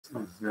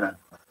I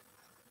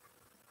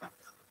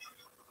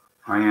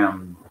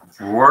am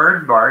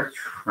Ward Barch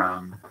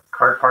from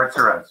Car Parts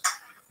Are Us,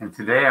 and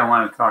today I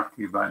want to talk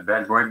to you about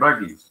bad boy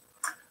buggies.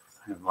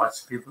 I have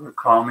lots of people that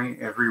call me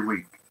every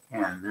week,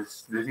 and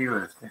this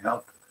video is to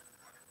help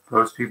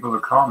those people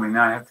that call me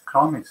not have to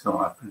call me so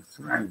often.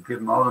 So I can give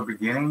them all the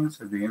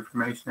beginnings of the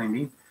information they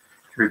need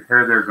to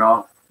repair their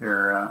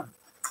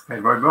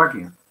bad boy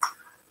buggy.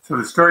 So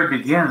the story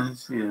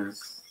begins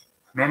is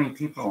many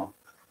people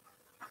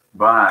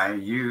buy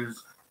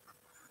used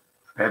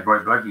bad boy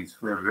buggies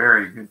for a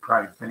very good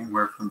price,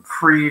 anywhere from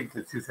free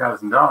to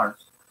 $2,000.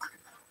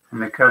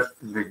 And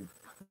the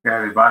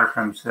guy they bought it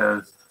from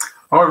says,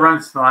 "Oh, it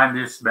runs fine.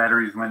 Just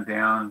batteries went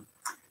down,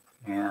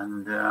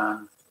 and I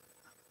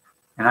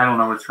don't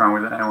know what's wrong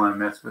with it. I don't want to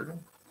mess with it."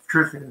 The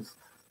truth is,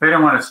 they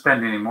don't want to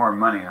spend any more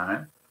money on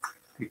it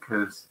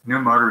because new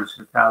motors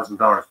are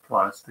 $1,000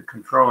 plus. The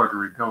controller to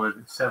rebuild it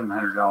is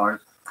 $700,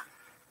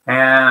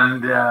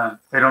 and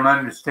they don't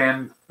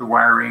understand the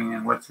wiring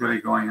and what's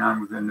really going on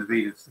within the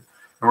Vitas.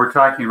 And we're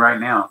talking right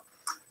now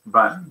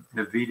about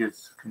the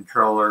Vitas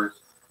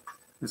controllers.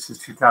 This is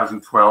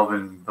 2012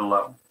 and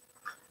below.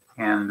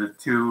 And the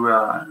two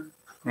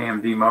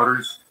AMD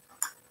motors.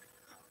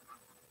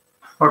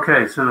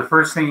 Okay, so the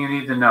first thing you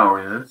need to know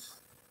is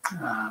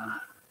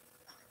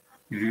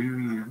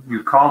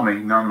you call me.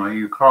 Normally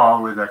you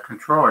call with a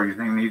controller you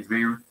think needs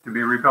to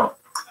be rebuilt.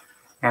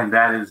 And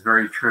that is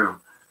very true.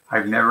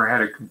 I've never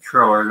had a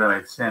controller that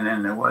I sent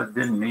in that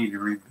didn't need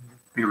to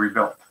be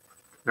rebuilt.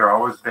 They're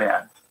always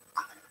bad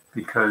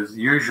because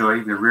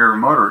usually the rear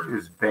motor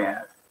is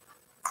bad.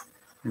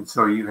 And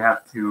so you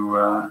have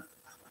to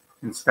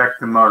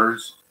inspect the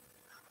motors,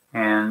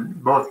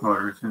 and both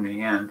motors in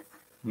the end.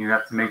 You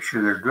have to make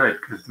sure they're good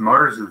because the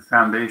motors are the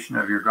foundation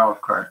of your golf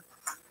cart.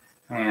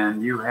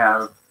 And you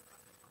have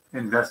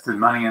invested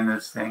money in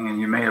this thing, and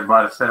you may have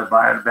bought a set of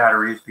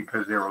batteries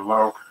because they were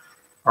low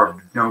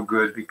or no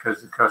good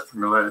because the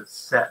customer let it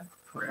set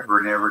forever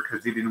and ever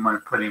because he didn't want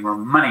to put any more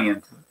money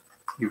into it.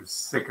 He was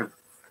sick of it.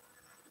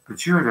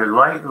 But you were the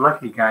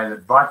lucky guy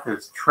that bought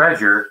this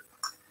treasure,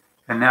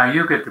 and now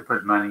you get to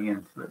put money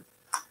into it.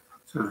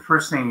 So the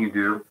first thing you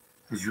do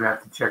is you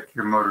have to check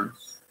your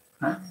motors.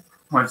 Right?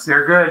 Once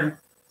they're good,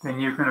 then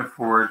you can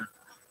afford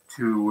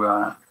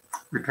to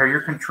repair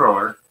your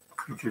controller,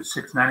 which is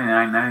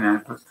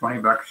 $699.99 plus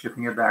 $20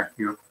 shipping it back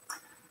to you.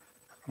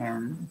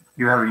 And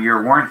you have a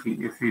year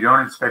warranty. If you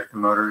don't inspect the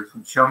motors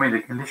and show me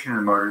the condition of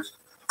the motors,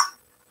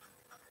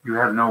 you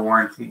have no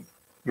warranty.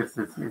 If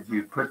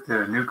you put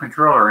the new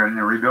controller in,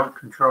 a rebuilt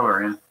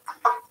controller in,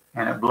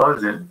 and it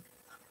blows it,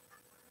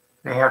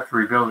 they have to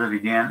rebuild it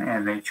again,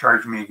 and they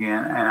charge me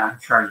again, and I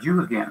charge you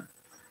again.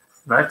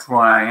 That's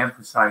why I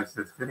emphasize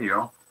this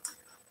video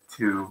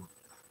to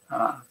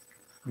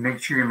make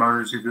sure your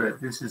motors are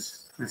good. This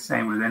is the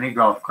same with any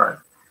golf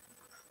cart.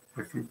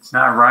 If it's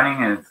not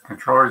running and the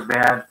controller is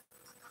bad,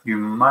 you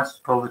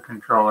must pull the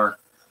controller.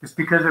 Just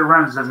because it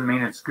runs doesn't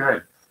mean it's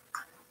good,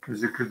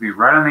 because it could be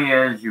right on the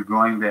edge, you're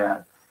going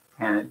bad,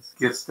 and it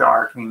gets to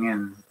arcing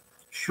and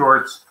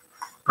shorts,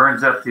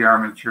 burns up the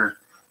armature,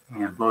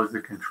 and blows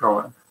the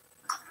controller.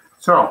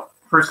 So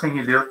first thing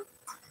you do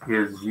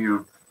is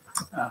you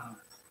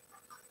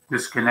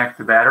disconnect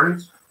the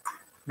batteries,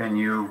 then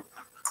you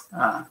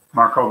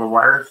mark all the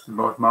wires to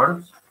both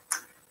motors,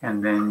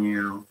 and then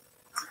you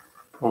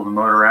pull the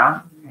motor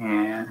out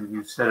and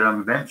you set it on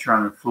the bench or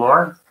on the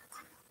floor,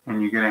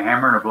 and you get a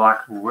hammer and a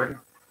block of wood,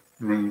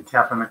 and then you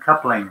tap on the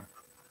coupling,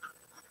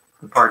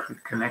 the part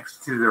that connects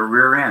to the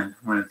rear end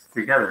when it's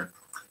together.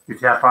 You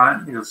tap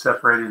on it, it'll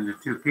separate it into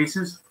two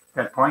pieces.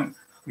 At that point,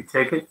 you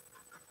take it,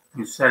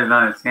 you set it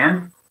on its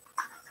end,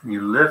 and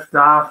you lift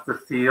off the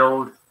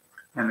field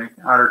and the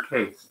outer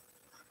case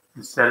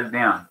and set it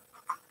down.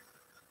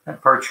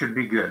 That part should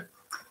be good.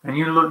 And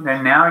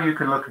now you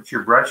can look at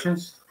your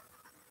brushes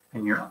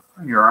and your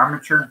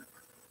armature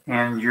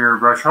and your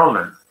brush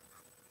holder.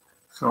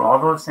 So all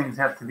those things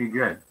have to be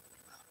good.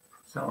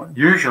 So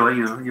usually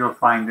you'll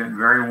find it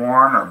very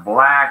worn or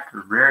black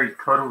or very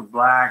coated with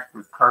black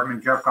with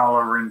carbon junk all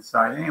over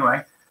inside.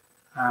 Anyway,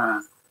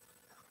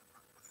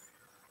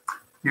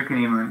 you can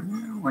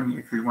even,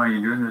 if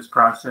you're doing this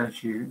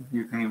process, you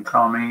can even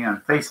call me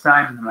on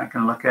FaceTime, and I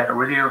can look at it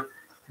with you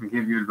and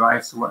give you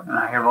advice. And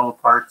I have all the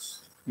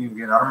parts. You can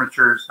get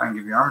armatures. I can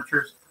give you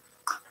armatures,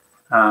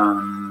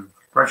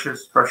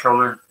 brushes, brush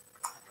holder,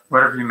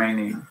 whatever you may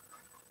need.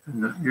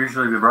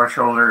 Usually the brush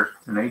holder,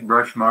 it's an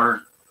 8-brush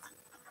motor,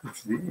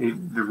 which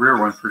the rear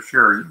one for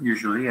sure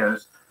usually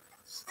is.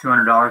 It's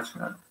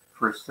 $200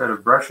 for a set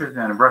of brushes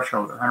and a brush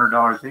holder,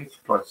 $100 each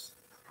plus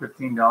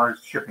 $15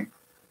 shipping.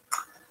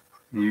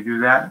 And you do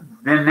that.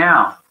 Then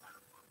now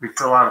we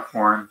fill out a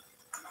form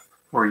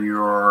for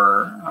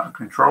your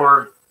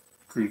controller,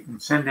 so you can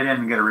send it in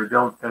and get it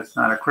rebuilt. That's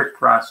not a quick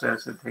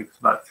process. It takes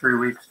about 3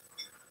 weeks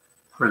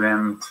for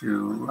them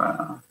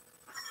to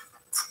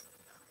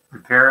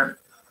repair it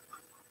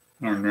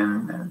and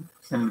then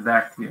send it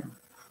back to you.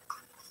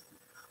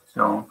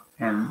 So,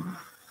 and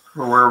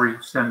for where we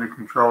send the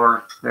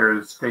controller, there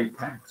is state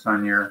tax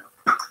on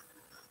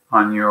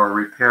on your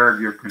repair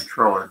of your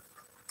controller.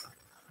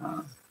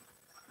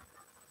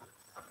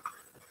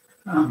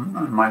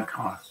 On my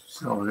cost.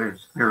 So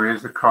there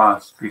is a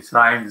cost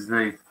besides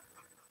the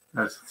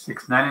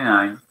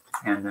 $6.99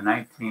 and the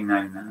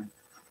 $19.99.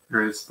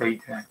 There is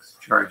state tax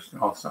charged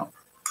also.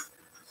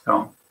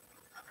 So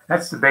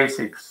that's the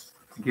basics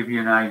to give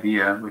you an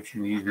idea of what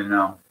you need to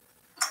know.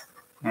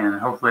 And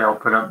hopefully I'll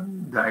put up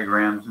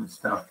diagrams and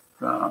stuff,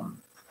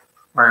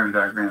 wiring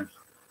diagrams,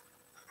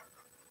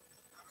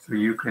 so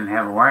you can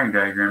have a wiring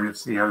diagram to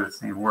see how this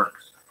thing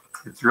works.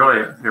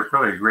 They're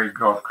really a great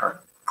golf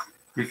cart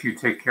if you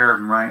take care of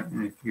them right.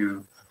 And if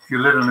you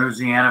live in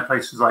Louisiana,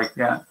 places like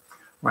that,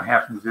 what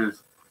happens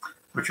is,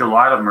 which a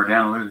lot of them are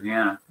down in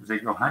Louisiana, is they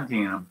go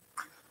hunting in them,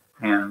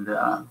 and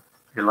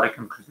they like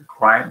them because they're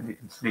quiet and they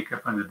can sneak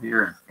up on the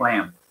deer and flay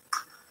them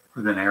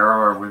with an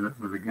arrow or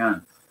with a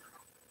gun.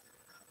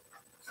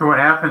 So what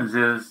happens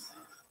is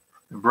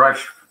the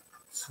brush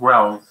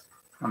swells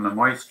from the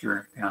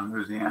moisture down in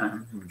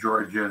Louisiana, in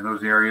Georgia, and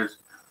those areas,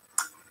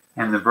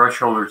 and the brush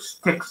holder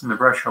sticks in the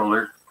brush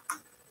holder,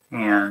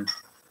 and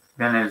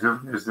then as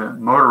the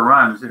motor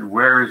runs, it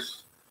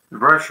wears the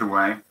brush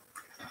away,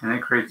 and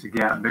it creates a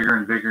gap bigger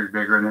and bigger and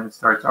bigger, and then it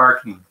starts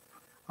arcing,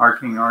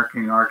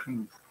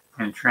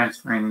 and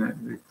transferring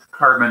the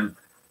carbon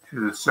to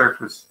the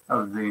surface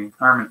of the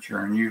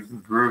armature, and usually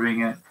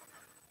grooving it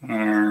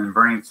and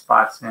burning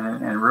spots in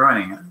it and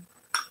ruining it.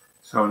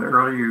 So the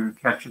earlier you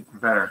catch it, the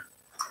better.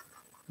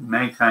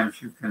 Many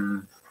times you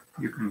can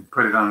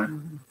put it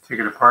on take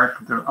it apart,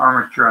 put the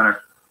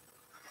armature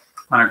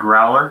on a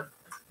growler,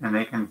 and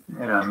they can,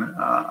 at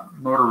a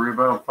motor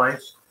rebuild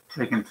place,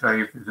 they can tell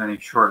you if there's any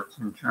shorts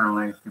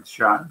internally, if it's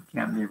shot and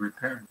can't be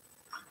repaired.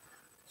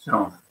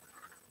 So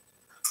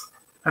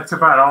that's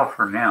about all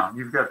for now.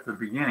 You've got the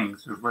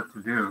beginnings of what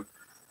to do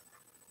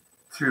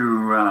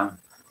to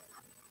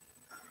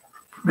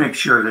make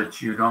sure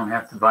that you don't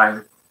have to buy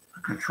a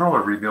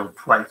controller rebuild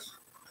twice.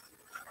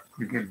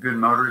 You get good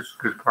motors,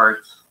 good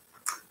parts,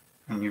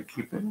 and you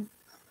keep it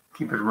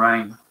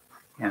running,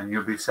 and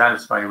you'll be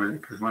satisfied with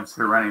it, because once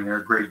they're running, they're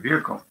a great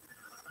vehicle.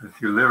 But if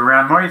you live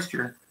around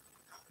moisture,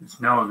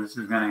 just know this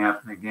is going to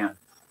happen again.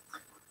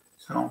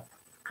 So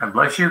God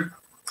bless you.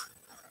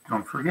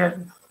 Don't forget,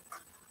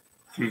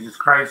 Jesus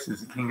Christ is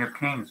the King of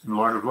Kings and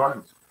Lord of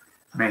Lords.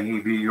 May he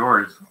be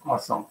yours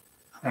also.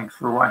 Thanks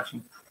for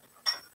watching.